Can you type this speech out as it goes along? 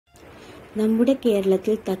നമ്മുടെ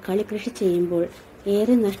കേരളത്തിൽ തക്കാളി കൃഷി ചെയ്യുമ്പോൾ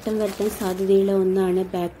ഏറെ നഷ്ടം വരുത്താൻ സാധ്യതയുള്ള ഒന്നാണ്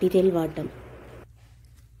ബാക്ടീരിയൽ വാട്ടം.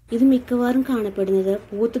 ഇത് മിക്കവാറും കാണപ്പെടുന്നത്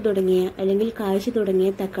പൂത്തു തുടങ്ങിയ അല്ലെങ്കിൽ കായ്ച്ചു തുടങ്ങിയ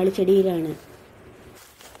തക്കാളി ചെടിയിലാണ്.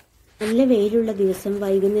 നല്ല വെയിലുള്ള ദിവസം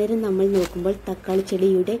വൈകുന്നേരം നമ്മൾ നോക്കുമ്പോൾ തക്കാളി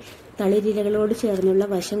ചെടിയുടെ തളിരിലകളോട് ചേർന്നുള്ള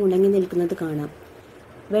വശം ഉണങ്ങി നിൽക്കുന്നത് കാണാം.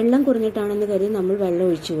 വെള്ളം കുറഞ്ഞിട്ടാണെന്ന് കരുതി നമ്മൾ വെള്ളം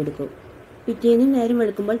ഒഴിച്ചു കൊടുക്കും. പിറ്റേന്നും നേരം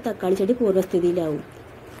വെളുക്കുമ്പോൾ തക്കാളി ചെടി പൂർവ്വസ്ഥിതിയിലാവും.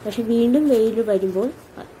 പക്ഷെ വീണ്ടും വെയിൽ വരുമ്പോൾ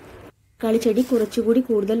തക്കാളി ചെടി കുറച്ചുകൂടി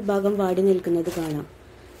കൂടുതൽ ഭാഗം വാടി നിൽക്കുന്നത് കാണാം.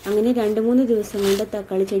 അങ്ങനെ 2-3 ദിവസം കൊണ്ട്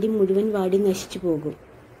തക്കാളി ചെടി മുഴുവൻ വാടി നശിച്ചു പോകും.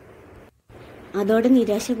 അതോടെ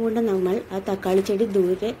നിരാശ പൂണ്ട നമ്മൾ ആ തക്കാളി ചെടി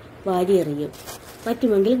ദൂരെ വാരിയെറിയും.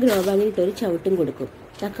 പറ്റുമെങ്കിൽ ഗ്രോ ബാഗിലിട്ടൊരു ചവിട്ടും കൊടുക്കും.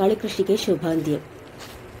 തക്കാളി കൃഷിക്ക് ശുഭാന്ത്യം.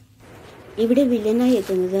 ഇവിടെ വില്ലനായി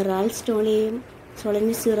എത്തുന്നത് റാൽസ്റ്റോണിയം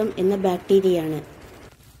സോളനിസിറം എന്ന ബാക്ടീരിയയാണ്.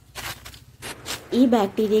 ഈ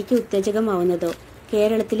ബാക്ടീരിയയ്ക്ക് ഉത്തേജകമാവുന്നതോ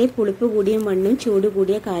കേരളത്തിലെ പുളിപ്പ് കൂടിയ മണ്ണും ചൂട്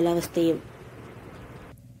കൂടിയ കാലാവസ്ഥയും.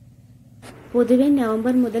 പൊതുവെ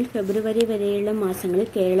നവംബർ മുതൽ ഫെബ്രുവരി വരെയുള്ള മാസങ്ങളിൽ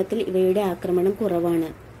കേരളത്തിൽ ഇവയുടെ ആക്രമണം കുറവാണ്.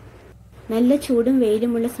 നല്ല ചൂടും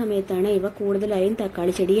വെയിലുമുള്ള സമയത്താണ് ഇവ കൂടുതലായും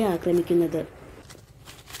തക്കാളി ചെടിയെ ആക്രമിക്കുന്നത്.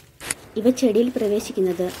 ഇവ ചെടിയിൽ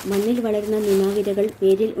പ്രവേശിക്കുന്നത് മണ്ണിൽ വളരുന്ന നിമാവിരകൾ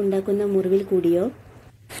വേരിൽ ഉണ്ടാക്കുന്ന മുറിവിൽ കൂടിയോ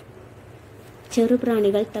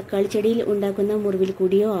ചെറുപ്രാണികൾ തക്കാളി ചെടിയിൽ ഉണ്ടാക്കുന്ന മുറിവിൽ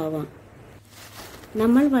കൂടിയോ ആവാം.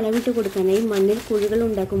 നമ്മൾ വളമിട്ട് കൊടുക്കാനായി മണ്ണിൽ കുഴികൾ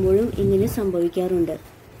ഉണ്ടാക്കുമ്പോഴും ഇങ്ങനെ സംഭവിക്കാറുണ്ട്.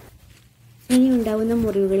 ഇനി ഉണ്ടാവുന്ന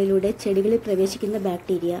മുറിവുകളിലൂടെ ചെടികളിൽ പ്രവേശിക്കുന്ന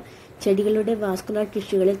ബാക്ടീരിയ ചെടികളുടെ വാസ്കുലർ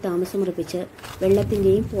ടിഷ്യൂകളിൽ താമസമുറപ്പിച്ച്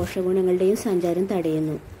വെള്ളത്തിന്റെയും പോഷകഗുണങ്ങളുടെയും സഞ്ചാരം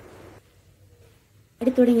തടയുന്നു.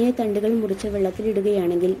 തുടങ്ങിയ തണ്ടുകൾ മുറിച്ച്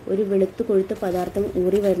വെള്ളത്തിലിടുകയാണെങ്കിൽ ഒരു വെളുത്തു കൊഴുത്ത പദാർത്ഥം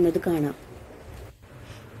ഊറി വരുന്നത് കാണാം.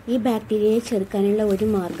 ഈ ബാക്ടീരിയയെ ചെറുക്കാനുള്ള ഒരു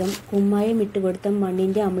മാർഗം കുമ്മായം ഇട്ടുകൊടുത്ത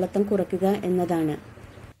മണ്ണിന്റെ അമ്ലത്വം കുറയ്ക്കുക എന്നതാണ്.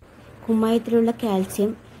 കുമ്മായത്തിലുള്ള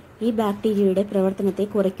കാൽസ്യം ഈ ബാക്ടീരിയയുടെ പ്രവർത്തനത്തെ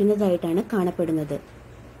കുറയ്ക്കുന്നതായിട്ടാണ് കാണപ്പെടുന്നത്.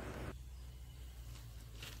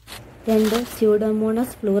 2.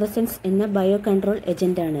 സ്യൂഡോമോണസ് ഫ്ലൂറസെൻസ് എന്ന ബയോ കൺട്രോൾ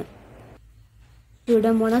ഏജന്റാണ്.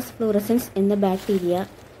 സ്യൂഡോമോണസ് ഫ്ലൂറസെൻസ് എന്ന ബാക്ടീരിയ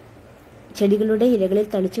ചെടികളുടെ ഇലകളിൽ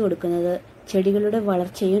തളിച്ചു കൊടുക്കുന്നത് ചെടികളുടെ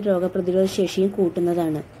വളർച്ചയും രോഗപ്രതിരോധ ശേഷിയും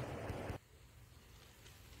കൂട്ടുന്നതാണ്.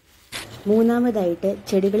 3.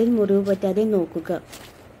 ചെടികളിൽ മുറിവ് പറ്റാതെ നോക്കുക.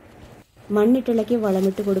 മണ്ണിട്ടിളക്കി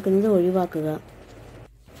വളമിട്ട് കൊടുക്കുന്നത് ഒഴിവാക്കുക.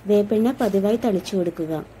 വേപ്പെണ്ണ പതിവായി തളിച്ചു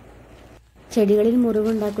കൊടുക്കുക. ചെടികളിൽ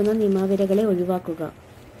മുറിവുണ്ടാക്കുന്ന നിമാവിരകളെ ഒഴിവാക്കുക.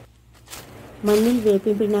 മണ്ണിൽ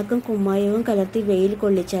വേപ്പിൻ പിണ്ണാക്കും കുമ്മായവും കലർത്തി വെയിൽ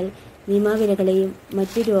കൊള്ളിച്ചാൽ നിമാവിരകളെയും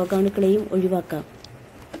മറ്റ് രോഗാണുക്കളെയും ഒഴിവാക്കാം.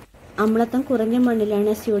 അമ്ലത്വം കുറഞ്ഞ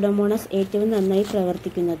മണ്ണിലാണ് സ്യൂഡോമോണസ് ഏറ്റവും നന്നായി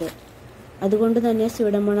പ്രവർത്തിക്കുന്നത്. അതുകൊണ്ട് തന്നെ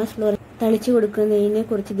സ്യൂഡോമോണസ് ഫ്ലോറ തളിച്ചു കൊടുക്കുന്നതിന്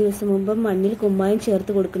കുറച്ച് ദിവസം മുമ്പ് മണ്ണിൽ കുമ്മായം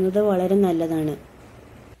ചേർത്ത് കൊടുക്കുന്നത് വളരെ നല്ലതാണ്.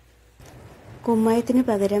 കുമ്മായത്തിന്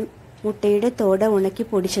പകരം മുട്ടയുടെ തോട ഉണക്കി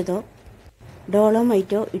പൊടിച്ചതോ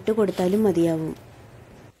ഡോളോമൈറ്റോ ഇട്ടുകൊടുത്താലും മതിയാവും.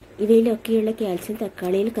 ഇവയിലൊക്കെയുള്ള കാൽസ്യം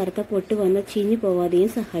തക്കാളിയിൽ കറുത്ത പൊട്ട് വന്ന് ചീഞ്ഞു പോവാതെയും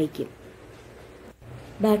സഹായിക്കും.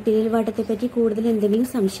 ബാക്ടീരിയൽ വാട്ടത്തെപ്പറ്റി കൂടുതൽ എന്തെങ്കിലും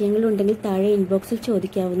സംശയങ്ങൾ ഉണ്ടെങ്കിൽ താഴെ ഇൻബോക്സിൽ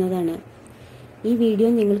ചോദിക്കാവുന്നതാണ്. ഈ വീഡിയോ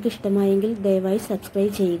നിങ്ങൾക്ക് ഇഷ്ടമായെങ്കിൽ ദയവായി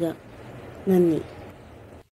സബ്സ്ക്രൈബ് ചെയ്യുക. നന്ദി.